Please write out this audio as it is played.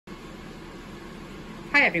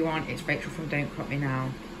Hi everyone, it's Rachel from Don't Crop Me Now.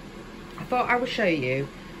 I thought I would show you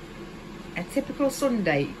a typical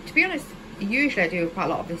Sunday. To be honest, usually I do quite a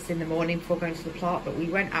lot of this in the morning before going to the plot, but we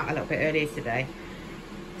went out a little bit earlier today.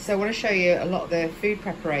 So I want to show you a lot of the food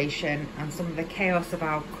preparation and some of the chaos of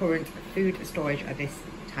our current food storage at this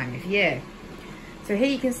time of year. So here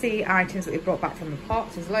you can see items that we've brought back from the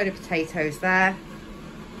plot. There's a load of potatoes there.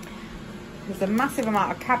 There's a massive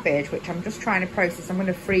amount of cabbage, which I'm just trying to process. I'm going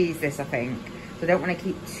to freeze this, I think. So I don't want to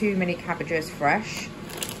keep too many cabbages fresh.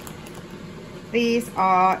 These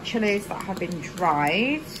are chilies that have been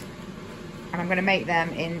dried. And I'm going to make them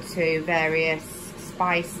into various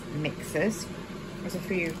spice mixes. There's a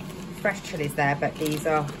few fresh chilies there, but these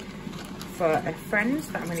are for a friend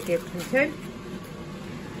that I'm going to give them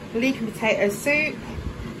to. Leek and potato soup.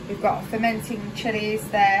 We've got fermenting chilies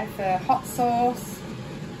there for hot sauce.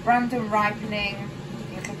 Random ripening,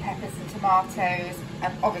 little peppers and tomatoes,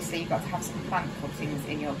 and obviously you've got to have some plant cuttings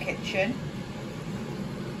in your kitchen.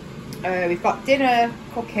 We've got dinner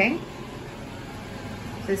cooking.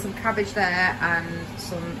 So there's some cabbage there and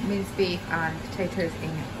some minced beef and potatoes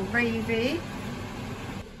in gravy.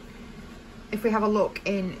 If we have a look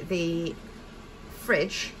in the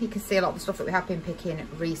fridge, you can see a lot of the stuff that we have been picking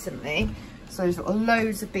recently. So there's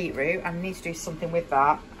loads of beetroot, and I need to do something with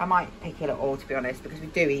that. I might pick it all, to be honest, because we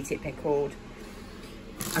do eat it pickled.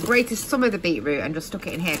 I grated some of the beetroot and just stuck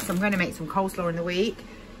it in here because I'm going to make some coleslaw in the week.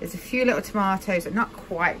 There's a few little tomatoes that are not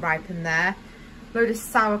quite ripened there. Load of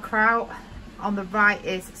sauerkraut. On the right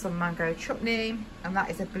is some mango chutney, and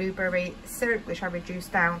that is a blueberry syrup which I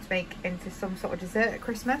reduced down to make into some sort of dessert at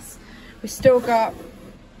Christmas. We've still got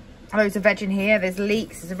loads of veg in here. There's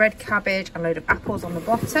leeks, there's a red cabbage, and a load of apples on the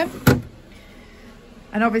bottom.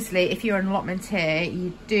 And obviously, if you're an allotmeenteer,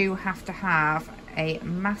 you do have to have a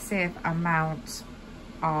massive amount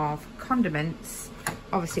of condiments.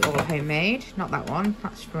 Obviously, all homemade, not that one.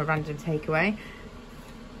 That's from a random takeaway.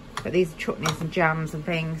 But these are chutneys and jams and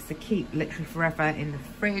things to keep literally forever in the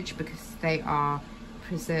fridge because they are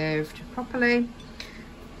preserved properly.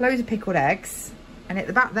 Loads of pickled eggs. And at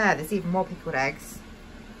the back there, there's even more pickled eggs.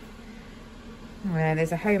 And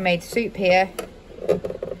there's a homemade soup here.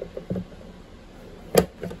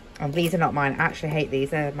 Oh, these are not mine. I actually hate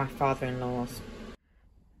these. They're my father-in-law's.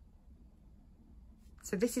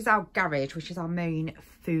 So this is our garage, which is our main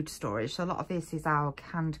food storage. So a lot of this is our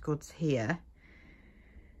canned goods here.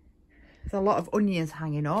 There's a lot of onions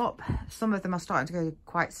hanging up. Some of them are starting to go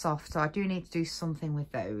quite soft, so I do need to do something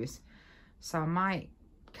with those. So I might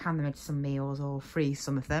can them into some meals or freeze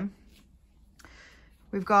some of them.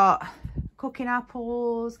 We've got cooking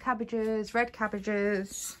apples, cabbages, red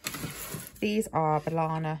cabbages. These are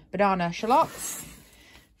banana shallots.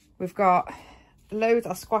 We've got loads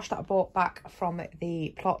of squash that I bought back from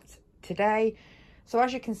the plot today. So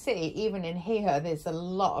as you can see, even in here, there's a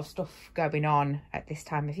lot of stuff going on at this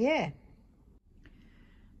time of year.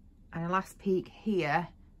 And a last peek here,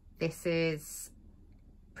 this is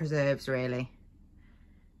preserves really,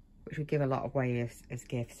 which we give a lot of away as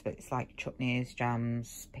gifts, but it's like chutneys,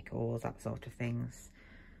 jams, pickles, that sort of things.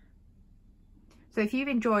 So if you've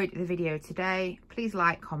enjoyed the video today, please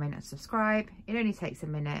like, comment and subscribe. It only takes a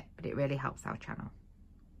minute, but it really helps our channel.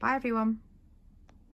 Bye everyone.